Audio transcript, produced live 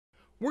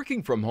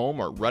Working from home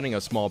or running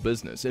a small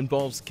business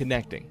involves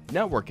connecting,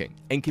 networking,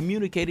 and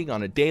communicating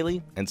on a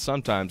daily and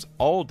sometimes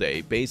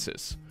all-day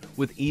basis,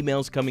 with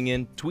emails coming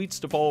in, tweets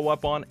to follow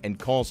up on, and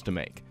calls to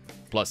make.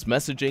 Plus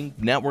messaging,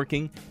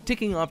 networking,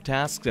 ticking off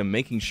tasks, and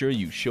making sure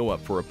you show up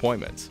for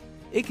appointments.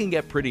 It can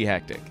get pretty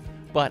hectic,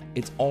 but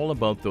it's all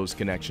about those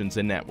connections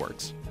and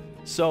networks.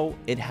 So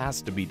it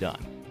has to be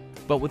done.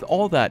 But with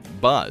all that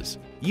buzz,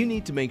 you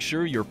need to make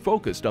sure you're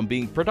focused on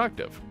being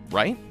productive,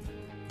 right?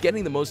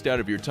 Getting the most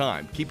out of your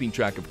time, keeping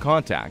track of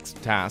contacts,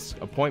 tasks,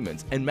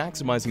 appointments, and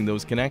maximizing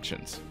those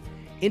connections.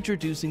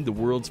 Introducing the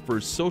world's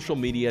first social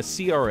media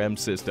CRM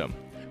system.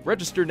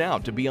 Register now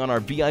to be on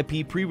our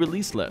VIP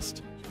pre-release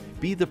list.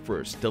 Be the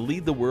first to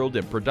lead the world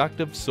in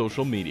productive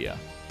social media.